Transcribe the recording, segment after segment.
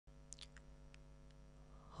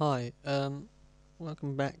Hi,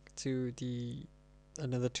 welcome back to the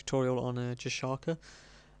another tutorial on Jahshaka.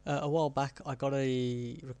 A while back I got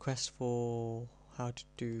a request for how to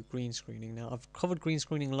do green screening. Now I've covered green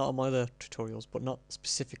screening in a lot of my other tutorials, but not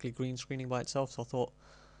specifically green screening by itself, so I thought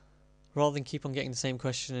rather than keep on getting the same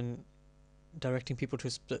question and directing people to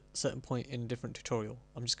a certain point in a different tutorial,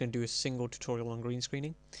 I'm just going to do a single tutorial on green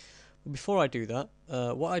screening. But before I do that,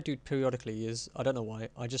 what I do periodically is, I don't know why,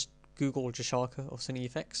 I just Google Jahshaka or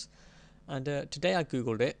CineFX. And today I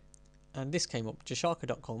googled it, and this came up: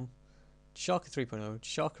 Jahshaka.com, Jahshaka 3.0,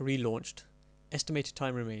 Jahshaka relaunched, estimated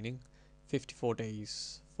time remaining, 54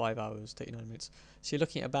 days, 5 hours, 39 minutes. So you're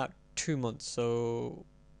looking at about 2 months. So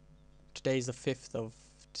today's the 5th of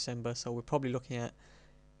December, so we're probably looking at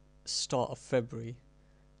start of February.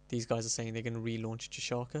 These guys are saying they're going to relaunch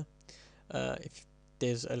Jahshaka. If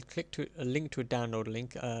there's a link to a download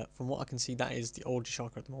link, from what I can see, that is the old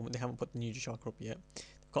Jahshaka at the moment. They haven't put the new Jahshaka up yet.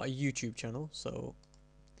 Got a YouTube channel, so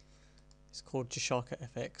it's called Jahshaka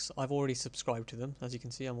FX. I've already subscribed to them. As you can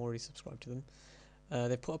see, I'm already subscribed to them.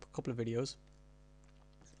 They put up a couple of videos.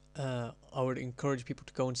 I would encourage people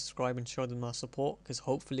to go and subscribe and show them my support, because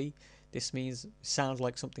hopefully this sounds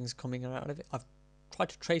like something's coming out of it. I've tried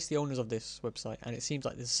to trace the owners of this website, and it seems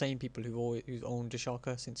like the same people who've owned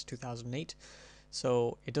Jahshaka since 2008.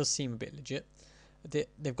 So it does seem a bit legit.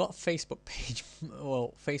 They've got a Facebook page,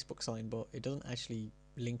 well, Facebook sign, but it doesn't actually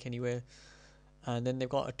link anywhere. And then they've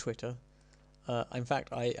got a Twitter. In fact,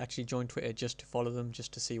 I actually joined Twitter just to follow them,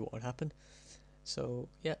 just to see what would happen. So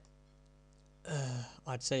yeah,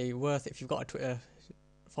 I'd say if you've got a Twitter,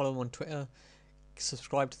 follow them on Twitter,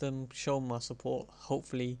 subscribe to them, show them my support.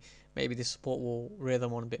 Hopefully maybe this support will rear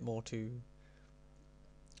them on a bit more to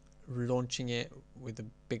launching it with a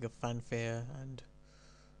bigger fanfare and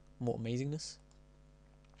more amazingness.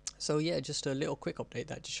 So yeah, just a little quick update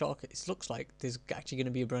that Jahshaka, it looks like there's actually going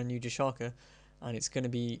to be a brand new Jahshaka, and it's going to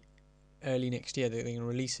be early next year that they're going to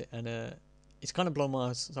release it, and it's kind of blown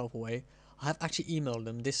myself away. I have actually emailed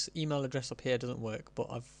them. This email address up here doesn't work, but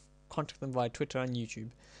I've contacted them via Twitter and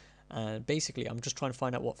YouTube, and basically I'm just trying to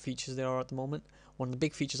find out what features there are at the moment. One of the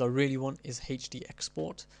big features I really want is HD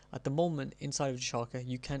export. At the moment, inside of Jahshaka,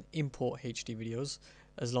 you can import HD videos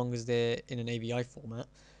as long as they're in an AVI format,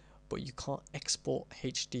 but you can't export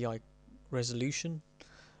HDI resolution.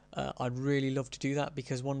 I'd really love to do that,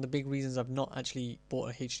 because one of the big reasons I've not actually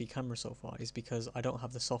bought a HD camera so far is because I don't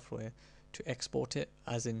have the software to export it,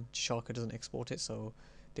 as in Jahshaka doesn't export it, so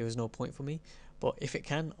there was no point for me. But if it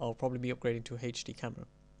can, I'll probably be upgrading to a HD camera.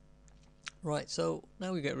 Right, so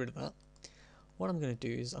now we get rid of that. What I'm going to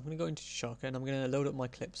do is I'm going to go into Jahshaka and I'm going to load up my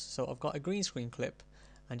clips. So I've got a green screen clip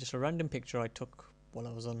and just a random picture I took while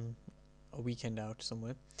I was on a weekend out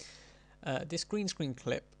somewhere. This green screen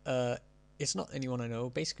clip, it's not anyone I know.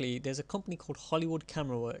 Basically, there's a company called Hollywood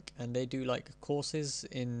Camera Work, and they do like courses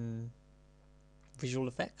in visual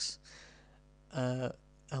effects. And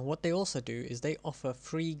what they also do is they offer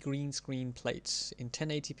free green screen plates in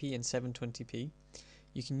 1080p and 720p.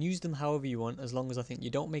 You can use them however you want, as long as I think you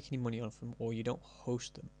don't make any money off them or you don't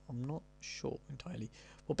host them. I'm not sure entirely.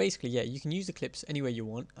 Well, basically, yeah, you can use the clips any way you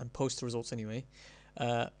want and post the results anyway.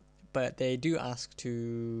 But they do ask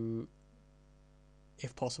to,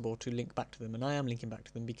 if possible, to link back to them, and I am linking back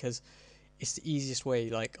to them because it's the easiest way.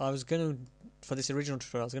 Like, I was gonna, for this original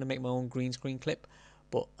tutorial, I was gonna make my own green screen clip,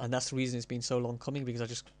 and that's the reason it's been so long coming, because I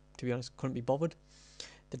just, to be honest, couldn't be bothered.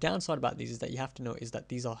 The downside about these is that you have to know is that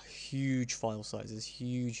these are huge file sizes,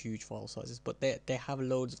 huge file sizes, but they have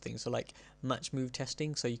loads of things. So like match move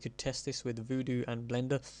testing, so you could test this with Voodoo and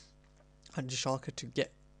Blender and Jahshaka to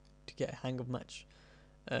get a hang of match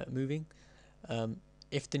moving.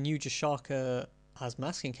 If the new Jahshaka has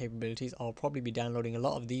masking capabilities, I'll probably be downloading a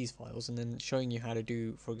lot of these files and then showing you how to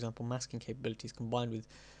do, for example, masking capabilities combined with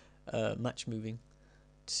match moving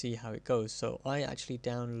to see how it goes. So I actually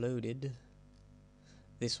downloaded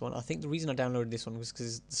this one. I think the reason I downloaded this one was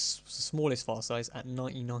because it's the smallest file size at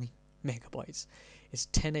 99 megabytes. It's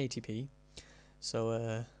 1080p,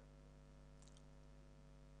 so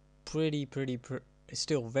it's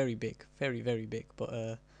still very big, very big, but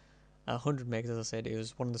at 100 megs, as I said, it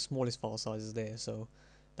was one of the smallest file sizes there, so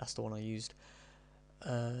that's the one I used.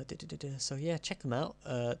 So yeah, check them out.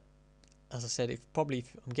 As I said, I'm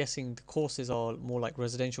guessing the courses are more like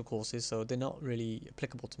residential courses, so they're not really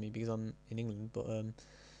applicable to me because I'm in England, but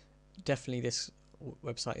definitely this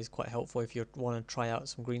website is quite helpful if you want to try out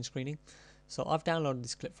some green screening. So I've downloaded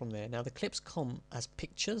this clip from there. Now the clips come as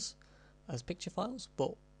picture files,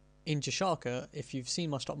 but in Jahshaka, if you've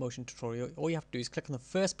seen my stop motion tutorial, all you have to do is click on the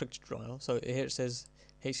first picture trial. So here it says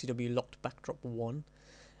HCW locked backdrop 1,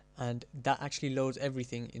 and that actually loads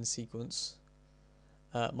everything in sequence.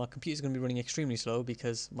 My computer's going to be running extremely slow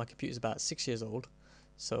because my computer's about 6 years old,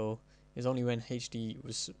 so it's only when HD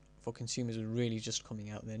was for consumers was really just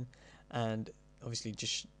coming out then, and obviously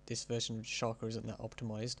just this version of Jahshaka isn't that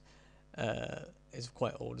optimized. It's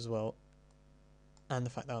quite old as well, and the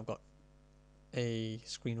fact that I've got a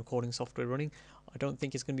screen recording software running, I don't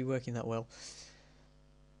think it's going to be working that well.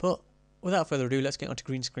 But without further ado, let's get on to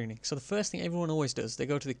green screening. So the first thing everyone always does, they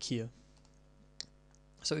go to the keyer.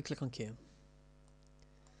 So we click on keyer.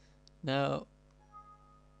 Now,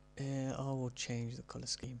 I will change the color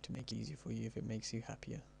scheme to make it easier for you if it makes you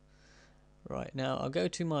happier. Right, now I'll go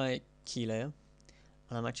to my key layer,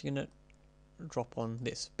 and I'm actually going to drop on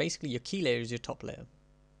this. Basically, your key layer is your top layer.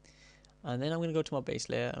 And then I'm going to go to my base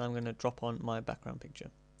layer, and I'm going to drop on my background picture.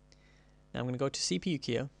 Now I'm going to go to CPU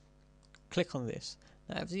keyer, click on this.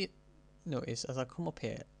 Now as you notice, as I come up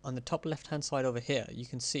here, on the top left hand side over here, you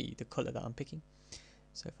can see the color that I'm picking.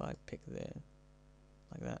 So if I pick there,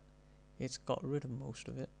 like that, it's got rid of most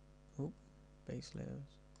of it. Oop, base layers.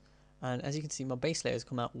 And as you can see, my base layers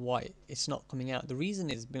come out white. It's not coming out. The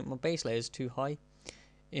reason is my base layer is too high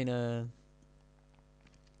in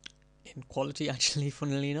quality, actually,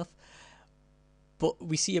 funnily enough. But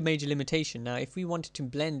we see a major limitation. Now, if we wanted to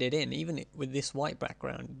blend it in, even with this white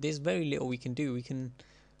background, there's very little we can do. We can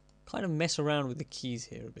kind of mess around with the keys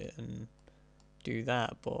here a bit and do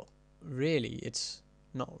that, but really, it's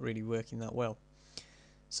not really working that well.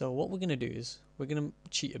 So what we're going to do is, we're going to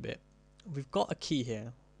cheat a bit. We've got a key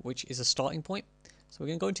here, which is a starting point. So we're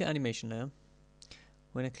going to go into animation layer.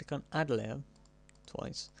 We're going to click on add layer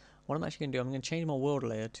twice. What I'm actually going to do, I'm going to change my world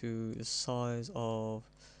layer to the size of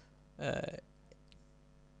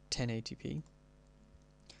 1080p. I'm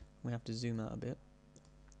going to have to zoom out a bit.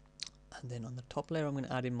 And then on the top layer, I'm going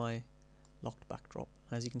to add in my locked backdrop.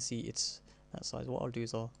 And as you can see, it's that size. What I'll do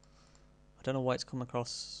is I don't know why it's come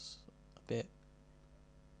across a bit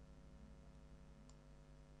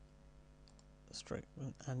straight,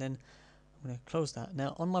 and then I'm going to close that.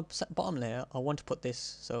 Now on my bottom layer, I want to put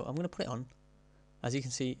this, so I'm going to put it on. As you can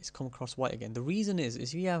see, it's come across white again. The reason is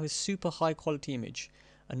if you have a super high quality image,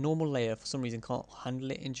 a normal layer for some reason can't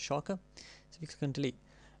handle it in Jahshaka. So if you click on delete,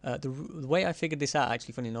 the way I figured this out,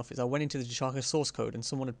 actually funny enough, is I went into the Jahshaka source code and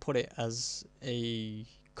someone had put it as a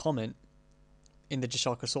comment in the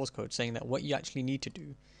Jahshaka source code saying that what you actually need to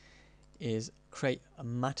do is create a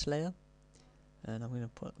matte layer, and I'm going to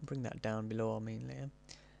bring that down below our main layer,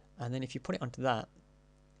 and then if you put it onto that,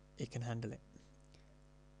 it can handle it.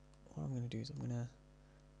 What I'm going to do is I'm going to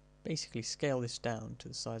basically scale this down to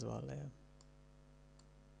the size of our layer.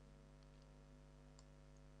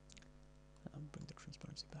 I'll bring the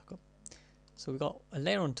transparency back up. So we've got a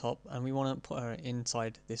layer on top, and we want to put her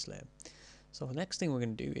inside this layer. So the next thing we're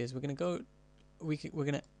going to do is we're going to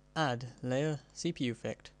add layer CPU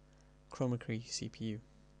effect Chroma key CPU.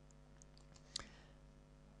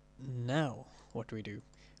 Now what do?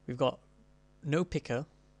 We've got no picker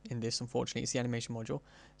in this, unfortunately. It's the animation module.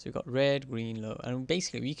 So we've got red, green, low, and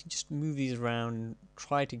basically we can just move these around and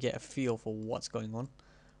try to get a feel for what's going on,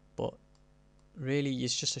 but really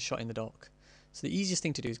it's just a shot in the dark. So the easiest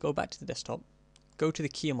thing to do is go back to the desktop, go to the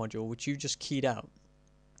keyer module which you just keyed out.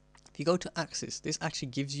 If you go to axis, this actually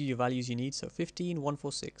gives you your values you need. So 15,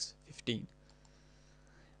 146, 15.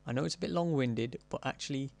 I know it's a bit long-winded, but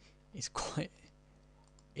actually it's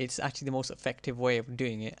actually the most effective way of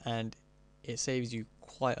doing it, and it saves you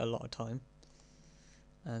quite a lot of time.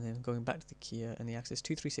 And then going back to the keyer and the axis,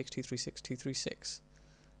 236, 236, 236.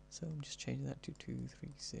 So I'm just changing that to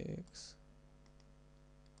 236.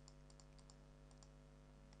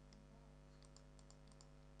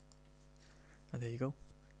 And there you go.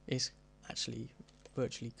 It's actually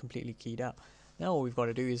virtually completely keyed out. Now all we've got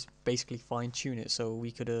to do is basically fine tune it. So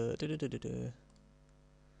we could to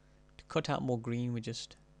cut out more green, we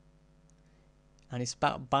just, and it's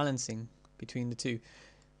about balancing between the two.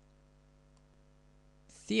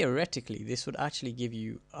 Theoretically, this would actually give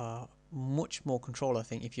you much more control, I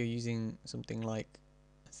think, if you're using something like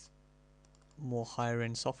more higher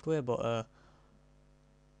end software, but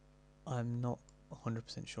I'm not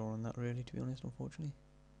 100% sure on that, really, to be honest, unfortunately.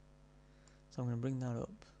 So I'm going to bring that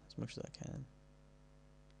up as much as I can.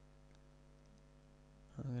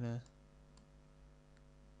 I'm going to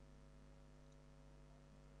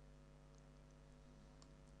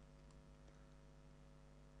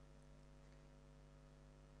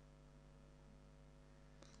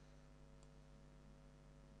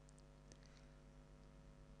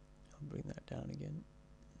bring that down again,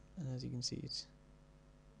 and as you can see, it's,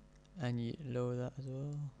 and you lower that as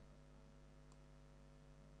well.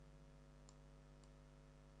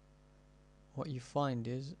 What you find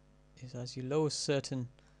is as you lower certain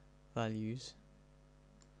values,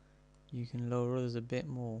 You can lower others a bit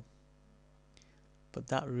more, but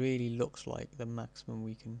that really looks like the maximum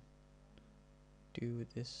we can do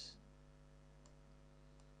with this.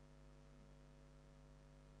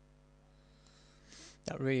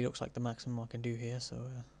 That really looks like the maximum I can do here, so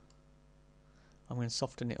I'm going to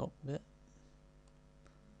soften it up a bit.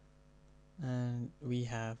 And we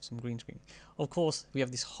have some green screen. Of course, we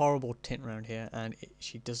have this horrible tint around here, and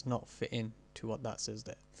she does not fit in to what that says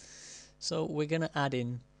there. So we're going to add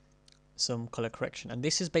in some color correction, and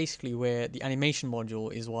this is basically where the animation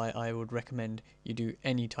module is why I would recommend you do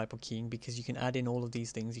any type of keying, because you can add in all of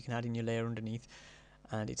these things. You can add in your layer underneath,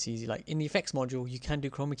 and it's easy. Like in the effects module, you can do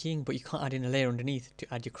chroma keying, but you can't add in a layer underneath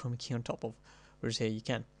to add your chroma key on top of, whereas here you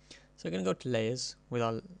can. So we're going to go to layers with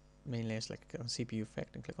our main layer, select on CPU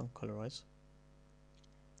effect and click on colorize.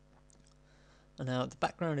 And now the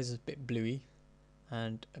background is a bit bluey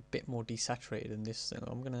and a bit more desaturated than this, so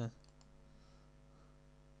I'm going to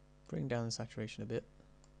bring down the saturation a bit.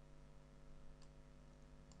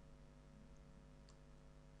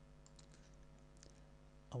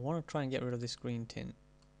 I want to try and get rid of this green tint,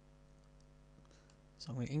 so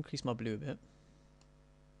I'm going to increase my blue a bit.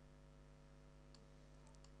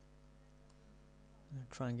 I'm going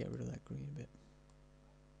to try and get rid of that green a bit.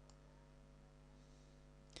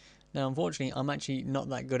 Now unfortunately I'm actually not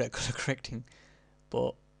that good at color correcting,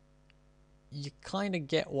 but you kind of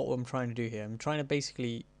get what I'm trying to do here. I'm trying to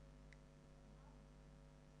basically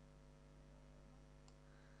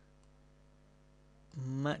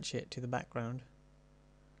match it to the background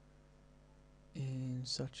in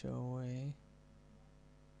such a way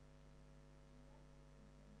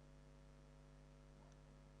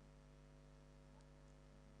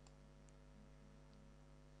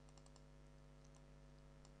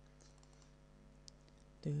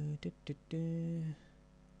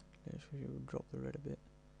let's drop the red a bit.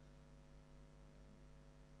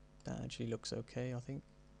 That actually looks okay, I think.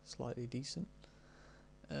 Slightly decent.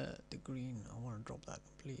 The green, I want to drop that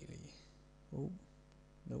completely. Oh,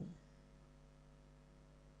 no.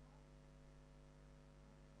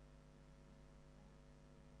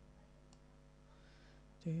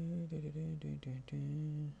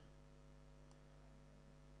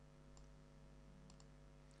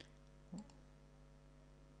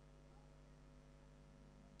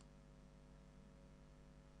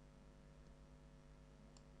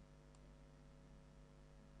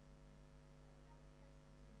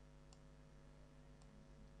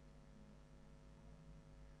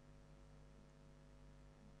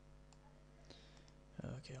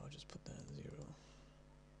 Okay, I'll just put that at 0.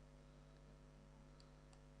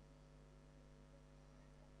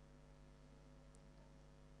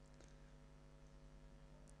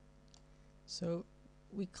 So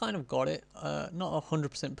we kind of got it, not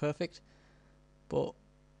 100% perfect, but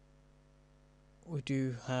we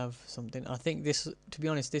do have something. I think this, to be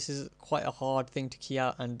honest, this is quite a hard thing to key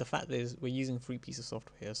out, and the fact is we're using a free piece of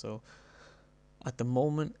software here, so at the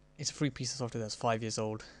moment it's a free piece of software that's 5 years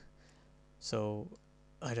old, so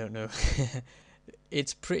I don't know.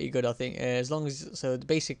 It's pretty good, I think, as long as, so the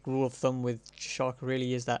basic rule of thumb with Jahshaka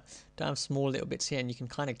really is that to have small little bits here and you can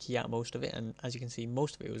kind of key out most of it, and as you can see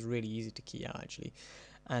most of it was really easy to key out actually.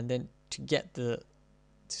 And then to get to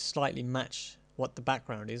slightly match what the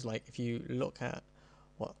background is, like if you look at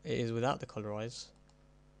what it is without the colorize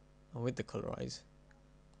and with the colorize,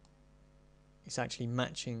 it's actually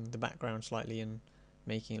matching the background slightly and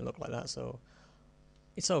making it look like that. So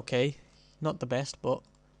it's okay, not the best, but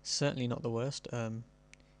certainly not the worst. You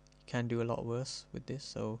can do a lot worse with this,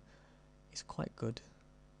 so it's quite good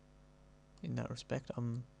in that respect.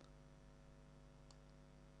 I'm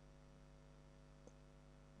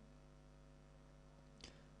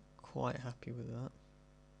quite happy with that.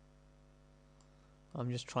 I'm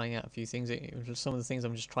just trying out a few things. Some of the things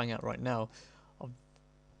I'm just trying out right now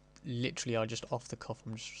are just off the cuff.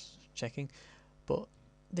 I'm just checking, but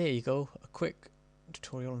there you go, a quick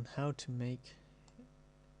tutorial on how to make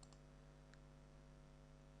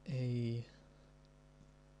a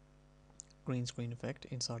green screen effect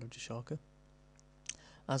inside of Jahshaka.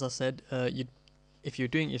 As I said, if you're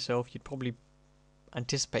doing it yourself, you'd probably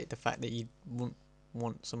anticipate the fact that you wouldn't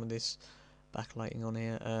want some of this backlighting on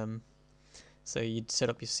here. So you'd set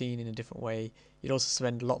up your scene in a different way. You'd also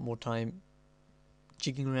spend a lot more time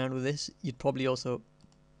jigging around with this. You'd probably also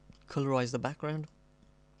colorize the background,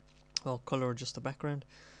 or color adjust the background.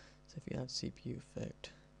 So if you add CPU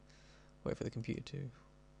effect, wait for the computer to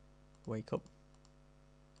wake up.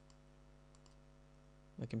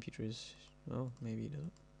 My computer is, oh, maybe it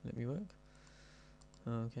doesn't let me work.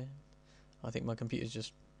 Okay, I think my computer's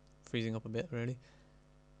just freezing up a bit really,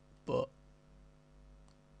 but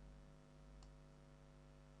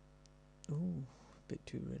Ooh, a bit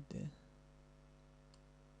too red there.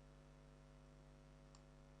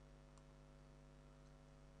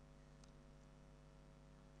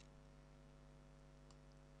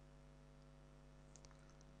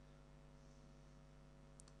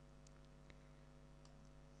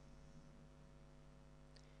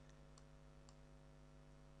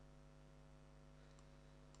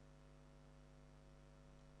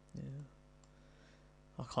 Yeah,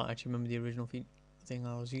 I can't actually remember the original thing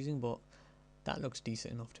I was using, but that looks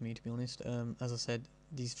decent enough to me, to be honest. As I said,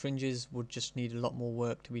 these fringes would just need a lot more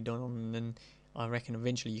work to be done on, and then I reckon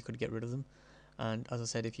eventually you could get rid of them. And as I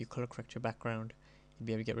said, if you color correct your background, you'd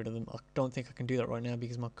be able to get rid of them. I don't think I can do that right now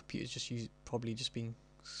because my computer's probably just being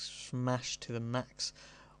smashed to the max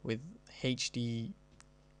with HD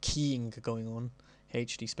keying going on,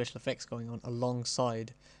 HD special effects going on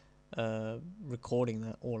alongside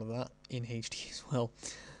recording all of that in HD as well.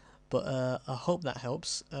 But I hope that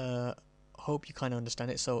helps. Hope you kind of understand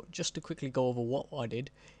it. So just to quickly go over what I did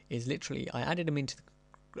is literally I added them into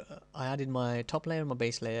I added my top layer and my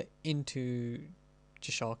base layer into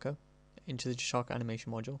Jahshaka, into the Jahshaka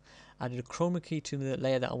animation module. Added a chroma key to the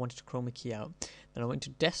layer that I wanted to chroma key out. Then I went to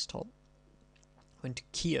desktop, went to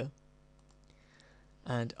keyer,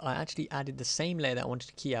 and I actually added the same layer that I wanted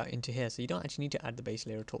to key out into here. So you don't actually need to add the base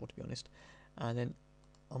layer at all, to be honest. And then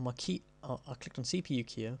on my key, I clicked on CPU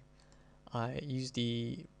keyer. I used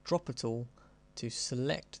the dropper tool to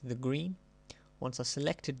select the green. Once I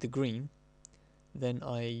selected the green, then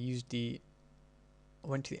I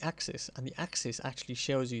went to the axis, and the axis actually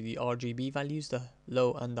shows you the RGB values, the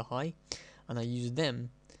low and the high, and I used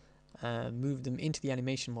them, moved them into the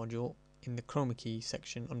animation module in the chroma key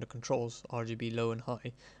section under controls, RGB low and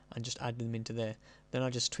high, and just added them into there. Then I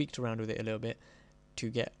just tweaked around with it a little bit to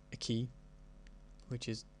get a key, which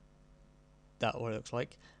is that what it looks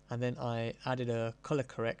like, and then I added a color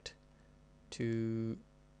correct to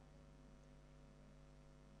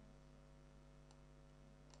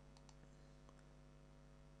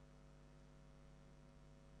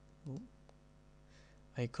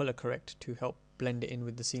help blend it in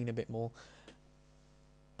with the scene a bit more.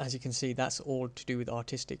 As you can see, that's all to do with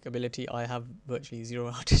artistic ability. I have virtually zero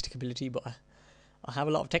artistic ability, but I have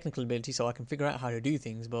a lot of technical ability, so I can figure out how to do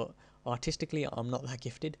things, but artistically I'm not that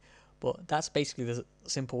gifted. But that's basically the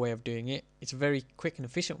simple way of doing it. It's a very quick and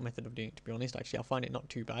efficient method of doing it, to be honest. Actually, I find it not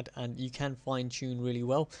too bad, and you can fine tune really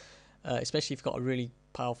well, especially if you've got a really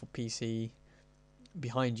powerful PC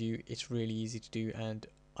behind you. It's really easy to do, and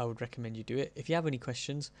I would recommend you do it. If you have any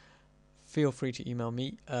questions, feel free to email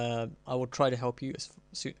me. I will try to help you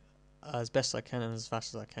as best I can and as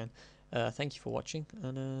fast as I can. Thank you for watching,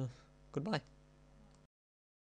 and goodbye.